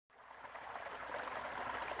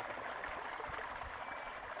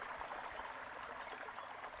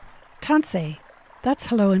Tanse, that's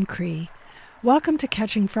hello in Cree. Welcome to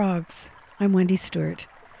Catching Frogs. I'm Wendy Stewart.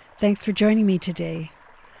 Thanks for joining me today.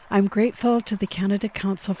 I'm grateful to the Canada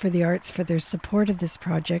Council for the Arts for their support of this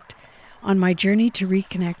project on my journey to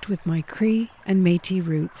reconnect with my Cree and Métis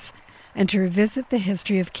roots and to revisit the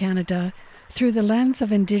history of Canada through the lens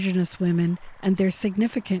of Indigenous women and their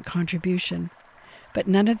significant contribution. But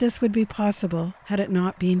none of this would be possible had it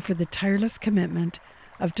not been for the tireless commitment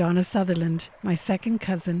of Donna Sutherland, my second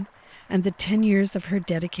cousin, and the 10 years of her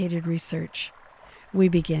dedicated research. We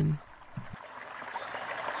begin.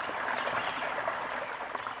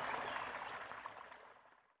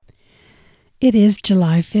 It is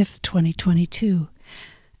July 5th, 2022,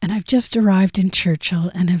 and I've just arrived in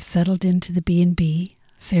Churchill and have settled into the B&B,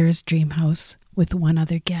 Sarah's dream house, with one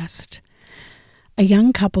other guest. A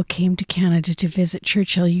young couple came to Canada to visit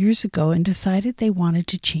Churchill years ago and decided they wanted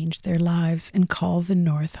to change their lives and call the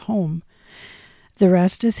North home. The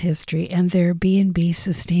rest is history, and their B&B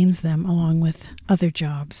sustains them along with other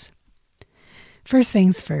jobs. First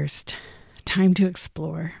things first, time to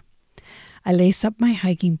explore. I lace up my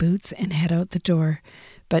hiking boots and head out the door,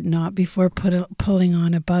 but not before pulling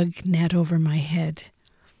on a bug net over my head.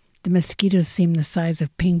 The mosquitoes seem the size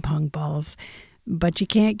of ping pong balls, but you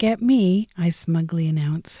can't get me, I smugly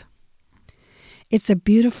announce. It's a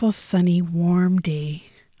beautiful, sunny, warm day.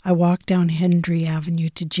 I walk down Hendry Avenue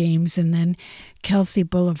to James, and then Kelsey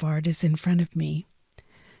Boulevard is in front of me.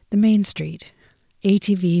 The main street.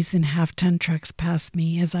 ATVs and half-ton trucks pass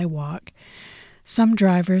me as I walk. Some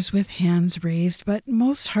drivers with hands raised, but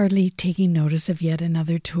most hardly taking notice of yet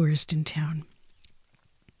another tourist in town.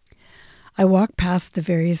 I walk past the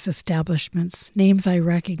various establishments, names I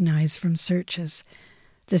recognize from searches.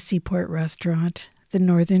 The Seaport Restaurant, the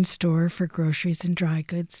Northern Store for groceries and dry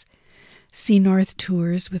goods, Sea North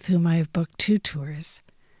Tours, with whom I have booked 2 tours.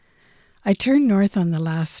 I turn north on the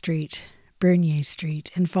last street, Bernier Street,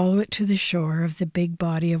 and follow it to the shore of the big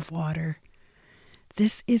body of water.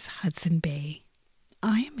 This is Hudson Bay.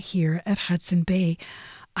 I am here at Hudson Bay.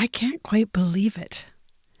 I can't quite believe it.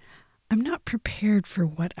 I'm not prepared for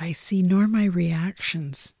what I see, nor my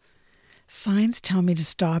reactions. Signs tell me to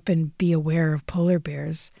stop and be aware of polar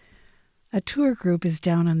bears. A tour group is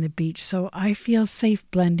down on the beach, so I feel safe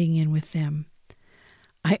blending in with them.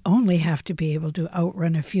 I only have to be able to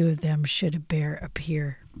outrun a few of them should a bear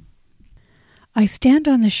appear. I stand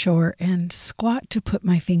on the shore and squat to put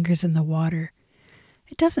my fingers in the water.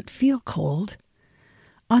 It doesn't feel cold.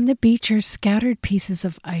 On the beach are scattered pieces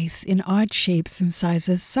of ice in odd shapes and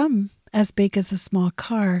sizes, some as big as a small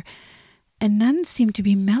car, and none seem to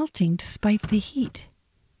be melting despite the heat.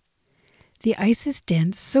 The ice is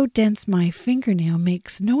dense, so dense my fingernail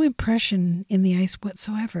makes no impression in the ice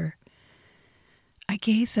whatsoever. I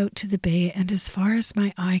gaze out to the bay, and as far as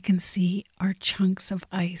my eye can see are chunks of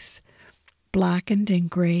ice, blackened and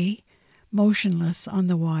gray, motionless on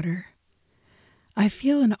the water. I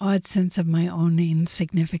feel an odd sense of my own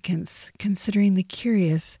insignificance, considering the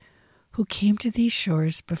curious who came to these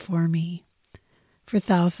shores before me, for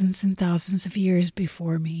thousands and thousands of years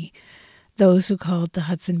before me, those who called the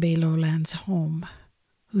Hudson Bay lowlands home,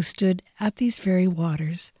 who stood at these very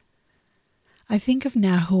waters. I think of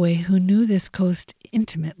Nahue, who knew this coast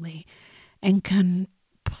intimately and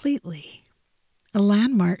completely, a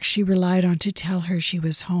landmark she relied on to tell her she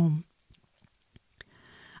was home.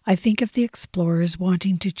 I think of the explorers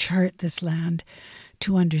wanting to chart this land,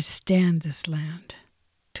 to understand this land,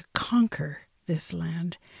 to conquer this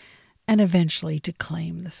land, and eventually to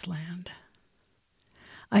claim this land.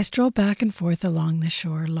 I stroll back and forth along the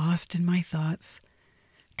shore, lost in my thoughts,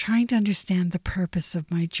 trying to understand the purpose of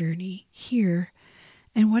my journey here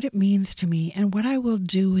and what it means to me and what I will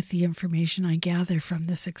do with the information I gather from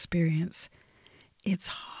this experience. It's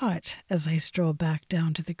hot as I stroll back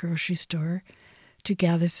down to the grocery store to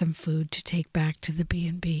gather some food to take back to the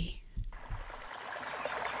B&B.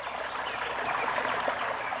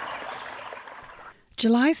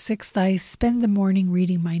 July 6th, I spend the morning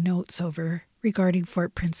reading my notes over regarding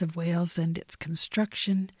Fort Prince of Wales and its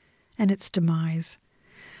construction and its demise.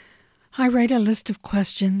 I write a list of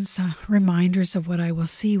questions, reminders of what I will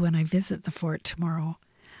see when I visit the fort tomorrow.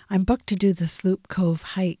 I'm booked to do the Sloop Cove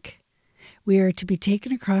hike. We are to be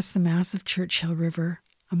taken across the massive Churchill River,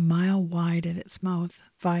 a mile wide at its mouth,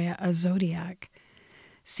 via a Zodiac.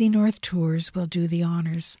 Sea North Tours will do the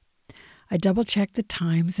honors. I double-check the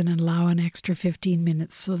times and allow an extra 15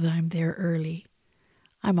 minutes so that I'm there early.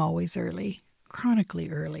 I'm always early, chronically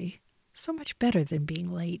early, so much better than being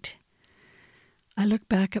late. I look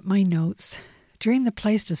back at my notes. During the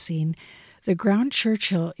Pleistocene, the ground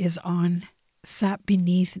Churchill is on sat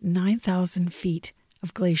beneath 9,000 feet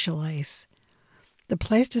of glacial ice. The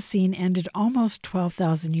Pleistocene ended almost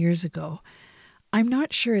 12,000 years ago. I'm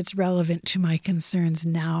not sure it's relevant to my concerns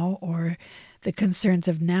now or the concerns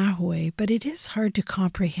of Nahue, but it is hard to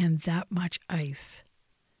comprehend that much ice.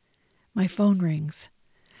 My phone rings.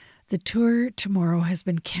 The tour tomorrow has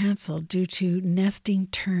been cancelled due to nesting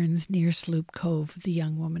terns near Sloop Cove, the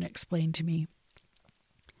young woman explained to me.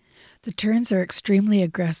 The terns are extremely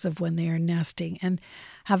aggressive when they are nesting and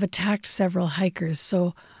have attacked several hikers,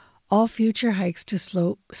 so all future hikes to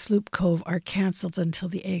Sloop Cove are cancelled until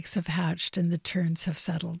the eggs have hatched and the terns have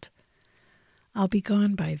settled. I'll be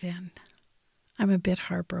gone by then. I'm a bit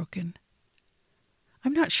heartbroken.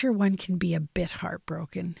 I'm not sure one can be a bit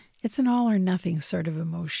heartbroken. It's an all or nothing sort of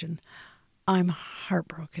emotion. I'm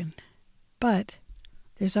heartbroken. But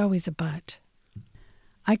there's always a but.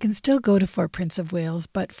 I can still go to Fort Prince of Wales,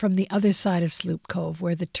 but from the other side of Sloop Cove,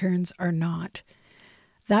 where the terns are not.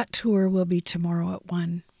 That tour will be tomorrow at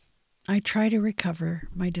 1. I try to recover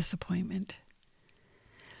my disappointment.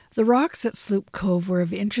 The rocks at Sloop Cove were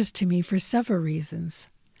of interest to me for several reasons.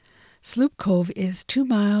 Sloop Cove is 2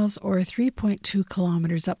 miles or 3.2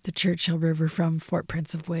 kilometers up the Churchill River from Fort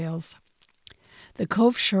Prince of Wales. The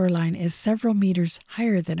cove shoreline is several meters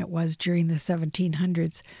higher than it was during the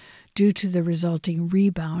 1700s due to the resulting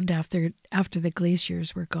rebound after the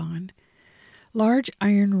glaciers were gone. Large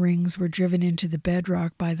iron rings were driven into the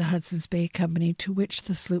bedrock by the Hudson's Bay Company to which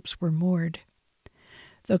the sloops were moored.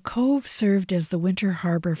 The cove served as the winter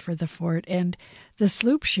harbor for the fort, and the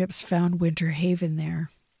sloop ships found winter haven there.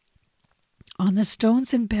 On the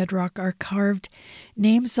stones and bedrock are carved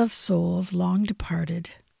names of souls long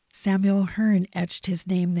departed. Samuel Hearne etched his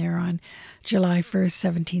name there on July 1st,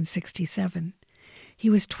 1767. He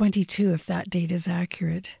was 22 if that date is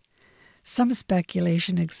accurate. Some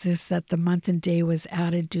speculation exists that the month and day was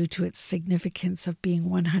added due to its significance of being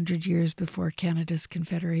 100 years before Canada's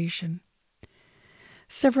Confederation.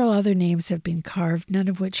 Several other names have been carved, none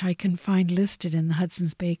of which I can find listed in the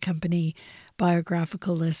Hudson's Bay Company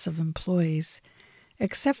biographical lists of employees,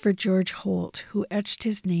 except for George Holt, who etched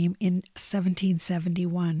his name in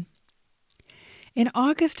 1771. In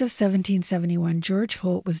August of 1771, George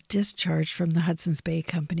Holt was discharged from the Hudson's Bay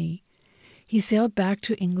Company. He sailed back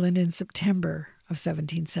to England in September of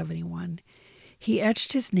 1771. He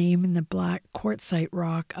etched his name in the black quartzite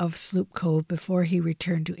rock of Sloop Cove before he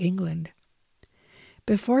returned to England.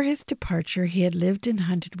 Before his departure, he had lived and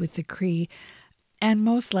hunted with the Cree and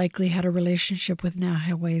most likely had a relationship with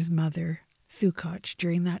Nahawe's mother, Thukoch,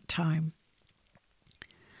 during that time.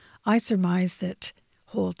 I surmise that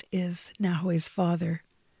Holt is Nahawe's father.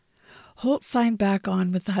 Holt signed back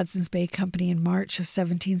on with the Hudson's Bay Company in March of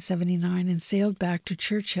 1779 and sailed back to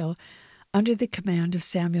Churchill under the command of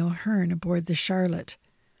Samuel Hearne aboard the Charlotte.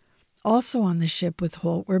 Also on the ship with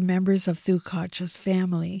Holt were members of Thukoch's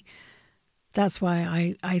family. That's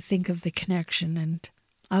why I think of the connection, and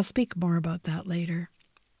I'll speak more about that later.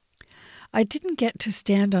 I didn't get to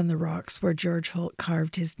stand on the rocks where George Holt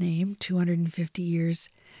carved his name 250 years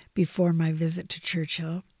before my visit to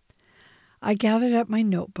Churchill. I gathered up my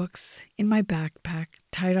notebooks in my backpack,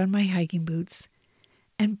 tied on my hiking boots,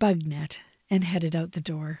 and bug net, and headed out the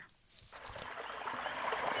door.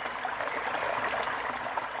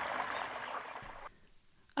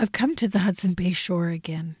 I've come to the Hudson Bay shore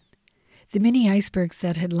again. The mini icebergs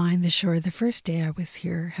that had lined the shore the first day I was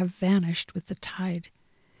here have vanished with the tide,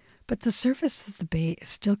 but the surface of the bay is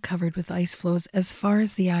still covered with ice floes as far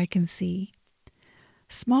as the eye can see.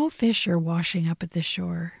 Small fish are washing up at the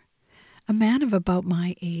shore. A man of about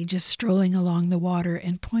my age is strolling along the water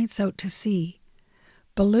and points out to sea.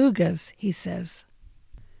 "Belugas," he says.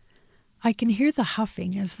 I can hear the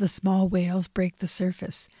huffing as the small whales break the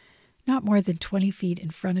surface, not more than 20 feet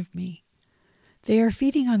in front of me. "They are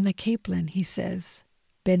feeding on the capelin," he says,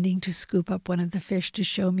 bending to scoop up one of the fish to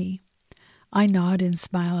show me. I nod and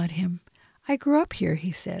smile at him. "I grew up here,"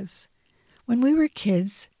 he says. "When we were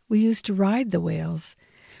kids, we used to ride the whales.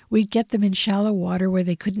 We'd get them in shallow water where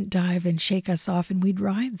they couldn't dive and shake us off, and we'd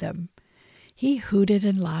ride them." He hooted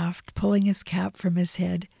and laughed, pulling his cap from his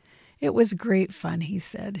head. "It was great fun," he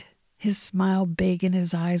said. His smile big and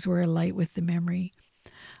his eyes were alight with the memory.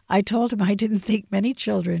 I told him I didn't think many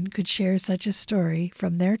children could share such a story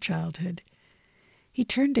from their childhood. He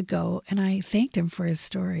turned to go, and I thanked him for his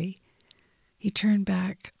story. He turned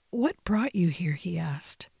back. "What brought you here?" he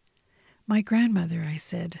asked. "My grandmother," I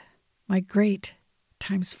said. "My great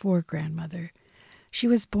times 4 grandmother. She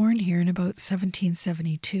was born here in about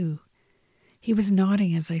 1772. He was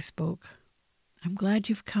nodding as I spoke. "I'm glad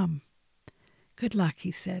you've come." "Good luck,"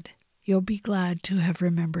 he said. "You'll be glad to have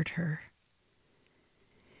remembered her."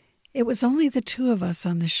 It was only the two of us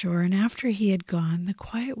on the shore, and after he had gone, the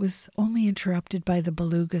quiet was only interrupted by the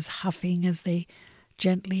belugas huffing as they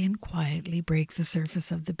gently and quietly break the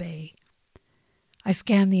surface of the bay. I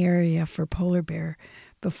scan the area for polar bear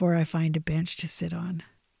before I find a bench to sit on.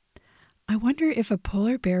 I wonder if a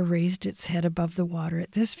polar bear raised its head above the water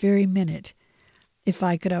at this very minute, if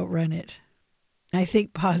I could outrun it. I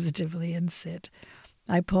think positively and sit.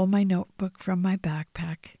 I pull my notebook from my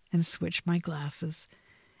backpack and switch my glasses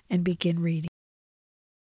and begin reading.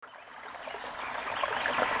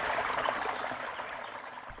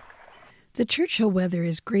 The Churchill weather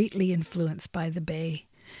is greatly influenced by the bay.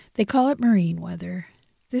 They call it marine weather.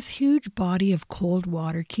 This huge body of cold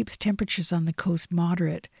water keeps temperatures on the coast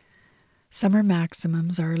moderate. Summer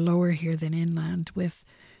maximums are lower here than inland, with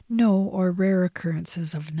no or rare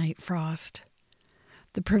occurrences of night frost.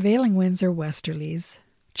 The prevailing winds are westerlies.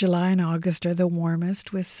 July and August are the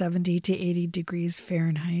warmest, with 70 to 80 degrees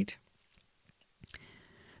Fahrenheit.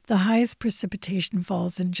 The highest precipitation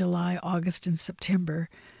falls in July, August, and September.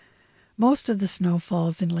 Most of the snow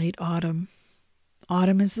falls in late autumn.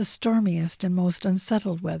 Autumn is the stormiest and most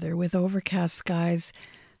unsettled weather, with overcast skies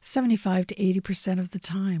 75 to 80% of the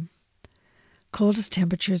time. Coldest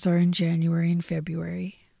temperatures are in January and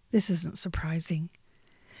February. This isn't surprising.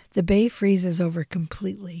 The bay freezes over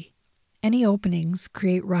completely. Any openings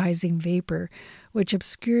create rising vapor, which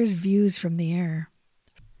obscures views from the air.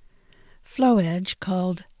 Flow edge,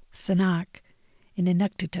 called Sanak in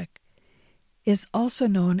Inuktitut, is also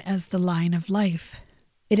known as the line of life.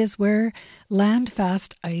 It is where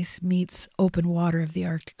land-fast ice meets open water of the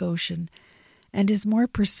Arctic Ocean and is more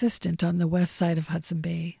persistent on the west side of Hudson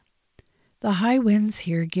Bay. The high winds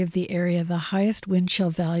here give the area the highest wind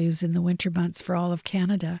chill values in the winter months for all of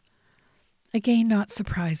Canada. Again, not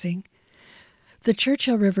surprising. The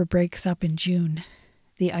Churchill River breaks up in June.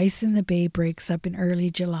 The ice in the bay breaks up in early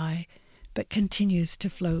July, but continues to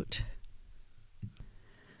float.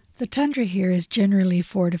 The tundra here is generally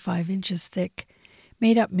 4 to 5 inches thick,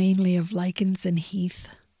 made up mainly of lichens and heath.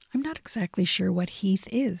 I'm not exactly sure what heath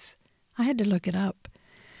is. I had to look it up.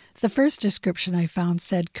 The first description I found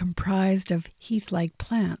said comprised of heath-like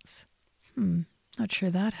plants. Not sure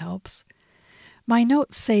that helps. My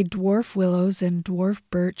notes say dwarf willows and dwarf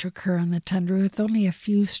birch occur on the tundra with only a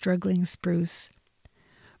few struggling spruce.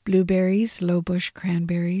 Blueberries, lowbush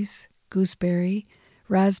cranberries, gooseberry,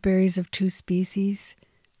 raspberries of 2 species,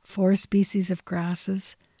 4 species of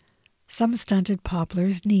grasses. Some stunted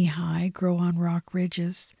poplars, knee-high, grow on rock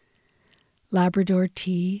ridges. Labrador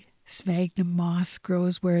tea, sphagnum moss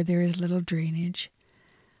grows where there is little drainage.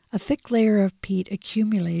 A thick layer of peat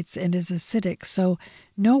accumulates and is acidic, so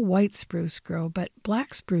no white spruce grow, but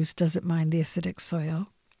black spruce doesn't mind the acidic soil.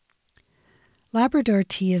 Labrador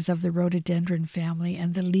tea is of the rhododendron family,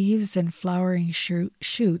 and the leaves and flowering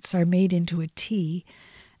shoots are made into a tea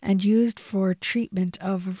and used for treatment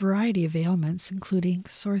of a variety of ailments, including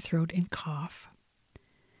sore throat and cough.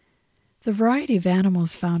 The variety of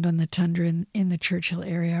animals found on the tundra in the Churchill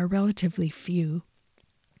area are relatively few.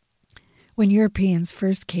 When Europeans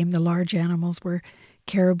first came, the large animals were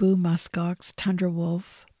caribou, muskox, tundra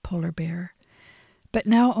wolf, polar bear. But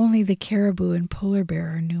now only the caribou and polar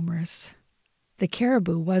bear are numerous. The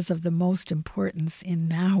caribou was of the most importance in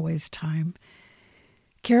Nahue's time.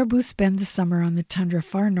 Caribou spend the summer on the tundra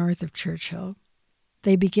far north of Churchill.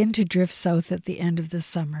 They begin to drift south at the end of the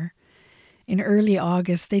summer. In early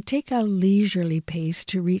August, they take a leisurely pace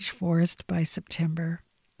to reach forest by September.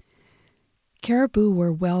 Caribou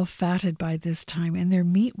were well fatted by this time, and their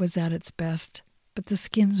meat was at its best, but the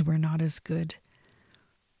skins were not as good.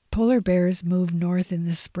 Polar bears move north in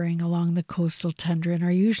the spring along the coastal tundra and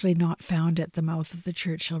are usually not found at the mouth of the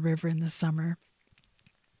Churchill River in the summer.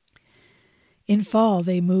 In fall,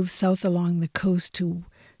 they move south along the coast to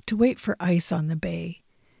wait for ice on the bay.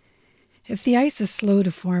 If the ice is slow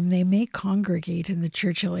to form, they may congregate in the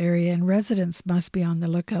Churchill area, and residents must be on the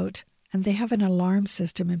lookout, and they have an alarm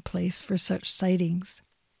system in place for such sightings.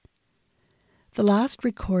 The last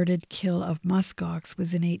recorded kill of muskox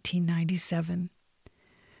was in 1897.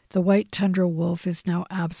 The white tundra wolf is now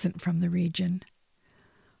absent from the region.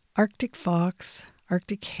 Arctic fox,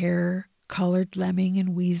 Arctic hare, collared lemming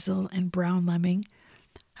and weasel and brown lemming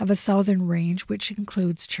have a southern range, which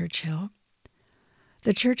includes Churchill.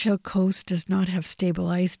 The Churchill coast does not have stable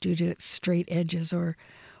ice due to its straight edges or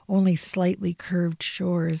only slightly curved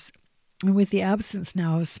shores, and with the absence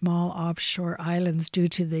now of small offshore islands due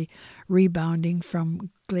to the rebounding from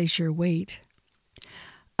glacier weight.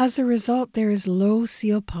 As a result, there is low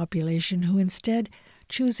seal population who instead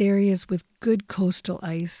choose areas with good coastal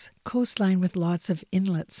ice, coastline with lots of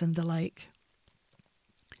inlets and the like.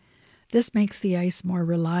 This makes the ice more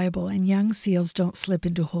reliable, and young seals don't slip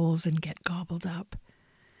into holes and get gobbled up.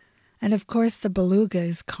 And of course, the beluga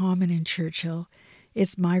is common in Churchill.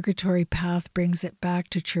 Its migratory path brings it back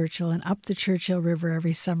to Churchill and up the Churchill River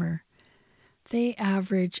every summer. They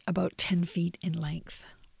average about 10 feet in length.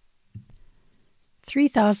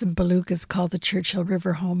 3,000 belugas call the Churchill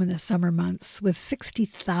River home in the summer months, with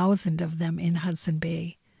 60,000 of them in Hudson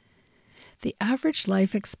Bay. The average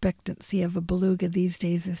life expectancy of a beluga these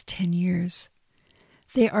days is 10 years.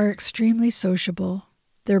 They are extremely sociable.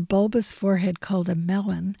 Their bulbous forehead, called a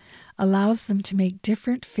melon, allows them to make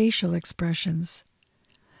different facial expressions.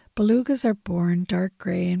 Belugas are born dark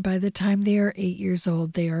gray, and by the time they are 8 years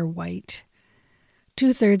old, they are white.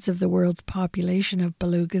 2/3 of the world's population of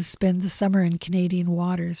belugas spend the summer in Canadian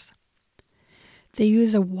waters. They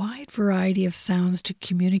use a wide variety of sounds to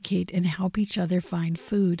communicate and help each other find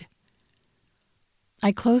food.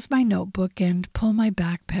 I close my notebook and pull my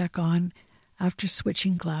backpack on after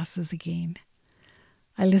switching glasses again.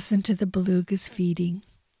 I listen to the belugas feeding.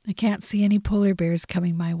 I can't see any polar bears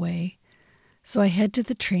coming my way, so I head to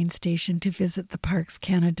the train station to visit the Parks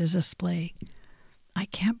Canada display. I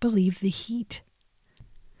can't believe the heat.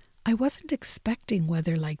 I wasn't expecting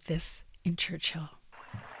weather like this in Churchill.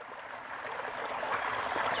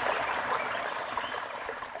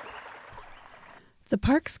 The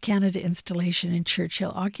Parks Canada installation in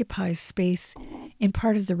Churchill occupies space in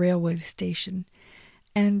part of the railway station,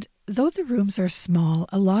 and though the rooms are small,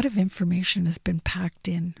 a lot of information has been packed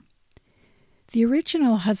in. The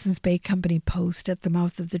original Hudson's Bay Company post at the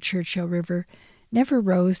mouth of the Churchill River never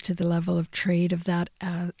rose to the level of trade of that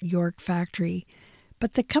York factory,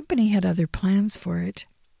 but the company had other plans for it.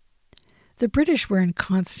 The British were in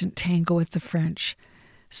constant tango with the French,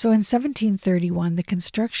 so in 1731 the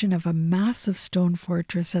construction of a massive stone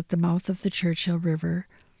fortress at the mouth of the Churchill River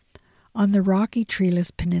on the rocky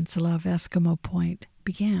treeless peninsula of Eskimo Point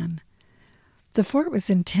began. The fort was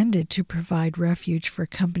intended to provide refuge for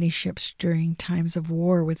company ships during times of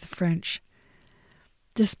war with the French.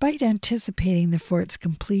 Despite anticipating the fort's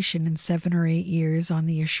completion in 7 or 8 years on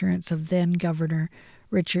the assurance of then-Governor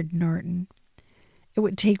Richard Norton, it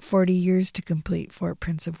would take 40 years to complete Fort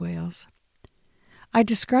Prince of Wales. I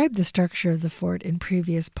described the structure of the fort in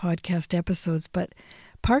previous podcast episodes, but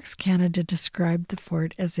Parks Canada described the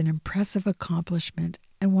fort as an impressive accomplishment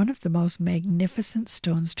and one of the most magnificent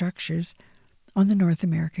stone structures on the North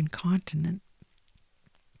American continent.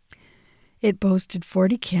 It boasted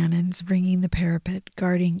 40 cannons ringing the parapet,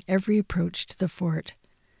 guarding every approach to the fort.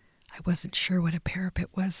 I wasn't sure what a parapet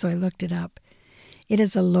was, so I looked it up. It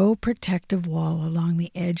is a low protective wall along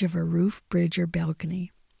the edge of a roof, bridge, or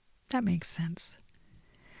balcony. That makes sense.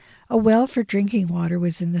 A well for drinking water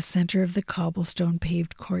was in the center of the cobblestone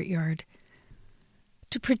paved courtyard.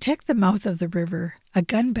 To protect the mouth of the river, a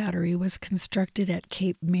gun battery was constructed at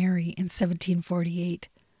Cape Mary in 1748,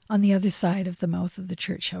 on the other side of the mouth of the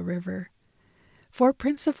Churchill River. Fort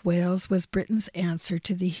Prince of Wales was Britain's answer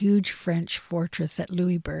to the huge French fortress at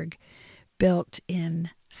Louisbourg, built in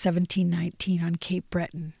 1719 on Cape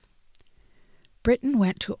Breton. Britain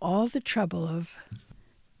went to all the trouble of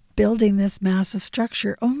building this massive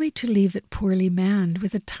structure only to leave it poorly manned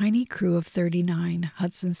with a tiny crew of 39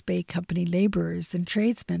 Hudson's Bay Company laborers and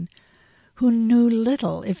tradesmen who knew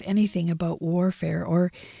little, if anything, about warfare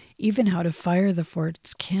or even how to fire the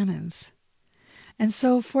fort's cannons. And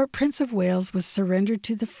so Fort Prince of Wales was surrendered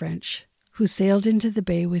to the French, who sailed into the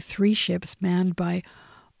bay with 3 ships manned by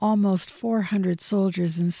almost 400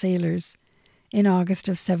 soldiers and sailors in August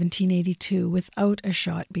of 1782 without a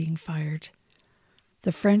shot being fired.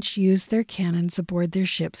 The French used their cannons aboard their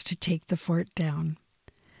ships to take the fort down.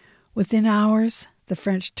 Within hours, the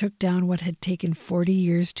French took down what had taken 40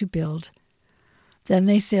 years to build. Then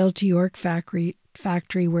they sailed to York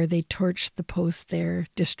factory where they torched the post there,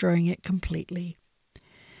 destroying it completely.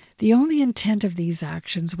 The only intent of these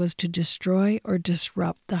actions was to destroy or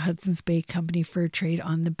disrupt the Hudson's Bay Company fur trade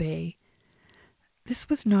on the bay. This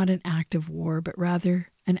was not an act of war, but rather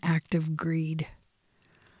an act of greed.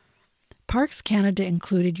 Parks Canada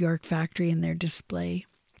included York Factory in their display.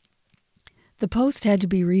 The post had to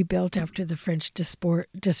be rebuilt after the French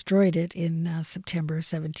destroyed it in September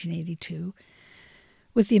 1782.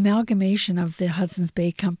 With the amalgamation of the Hudson's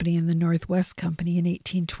Bay Company and the Northwest Company in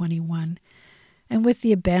 1821, and with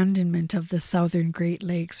the abandonment of the southern Great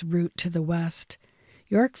Lakes route to the west,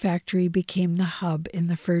 York Factory became the hub in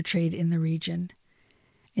the fur trade in the region.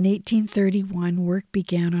 In 1831, work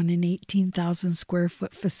began on an 18,000 square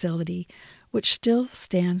foot facility, which still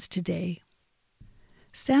stands today.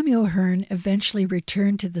 Samuel Hearne eventually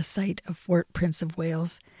returned to the site of Fort Prince of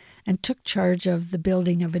Wales and took charge of the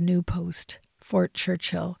building of a new post, Fort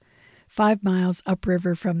Churchill, 5 miles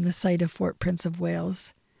upriver from the site of Fort Prince of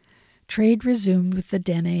Wales. Trade resumed with the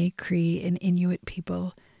Dene, Cree, and Inuit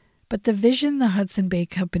people, but the vision the Hudson Bay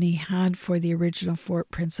Company had for the original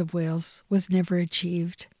Fort Prince of Wales was never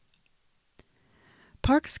achieved.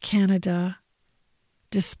 Parks Canada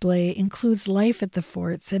display includes life at the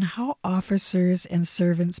forts and how officers and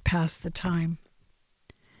servants passed the time.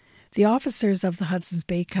 The officers of the Hudson's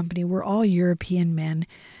Bay Company were all European men,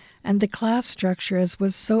 and the class structure, as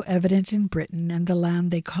was so evident in Britain and the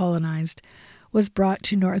land they colonized, was brought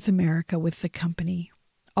to North America with the company,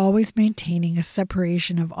 always maintaining a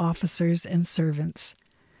separation of officers and servants.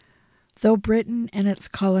 Though Britain and its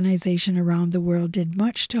colonization around the world did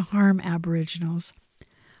much to harm Aboriginals,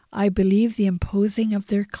 I believe the imposing of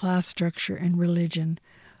their class structure and religion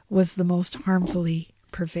was the most harmfully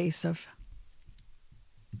pervasive.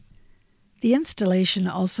 The installation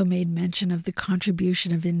also made mention of the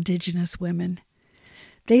contribution of Indigenous women.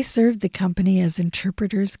 They served the company as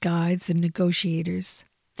interpreters, guides, and negotiators.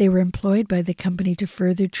 They were employed by the company to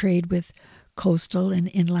further trade with coastal and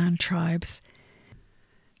inland tribes.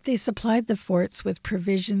 They supplied the forts with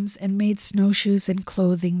provisions and made snowshoes and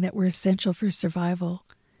clothing that were essential for survival.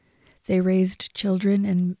 They raised children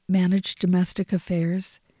and managed domestic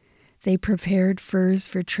affairs. They prepared furs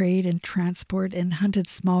for trade and transport and hunted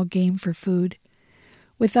small game for food.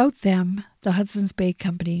 Without them, the Hudson's Bay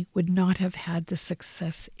Company would not have had the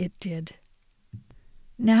success it did.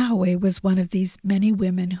 Nahaway was one of these many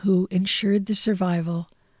women who ensured the survival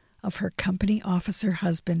of her company officer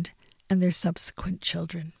husband and their subsequent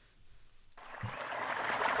children.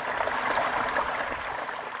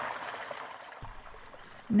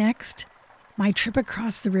 Next, my trip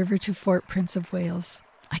across the river to Fort Prince of Wales.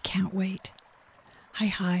 I can't wait. Hi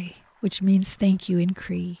hi, which means thank you in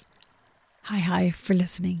Cree. Hi hi for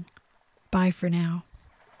listening. Bye for now.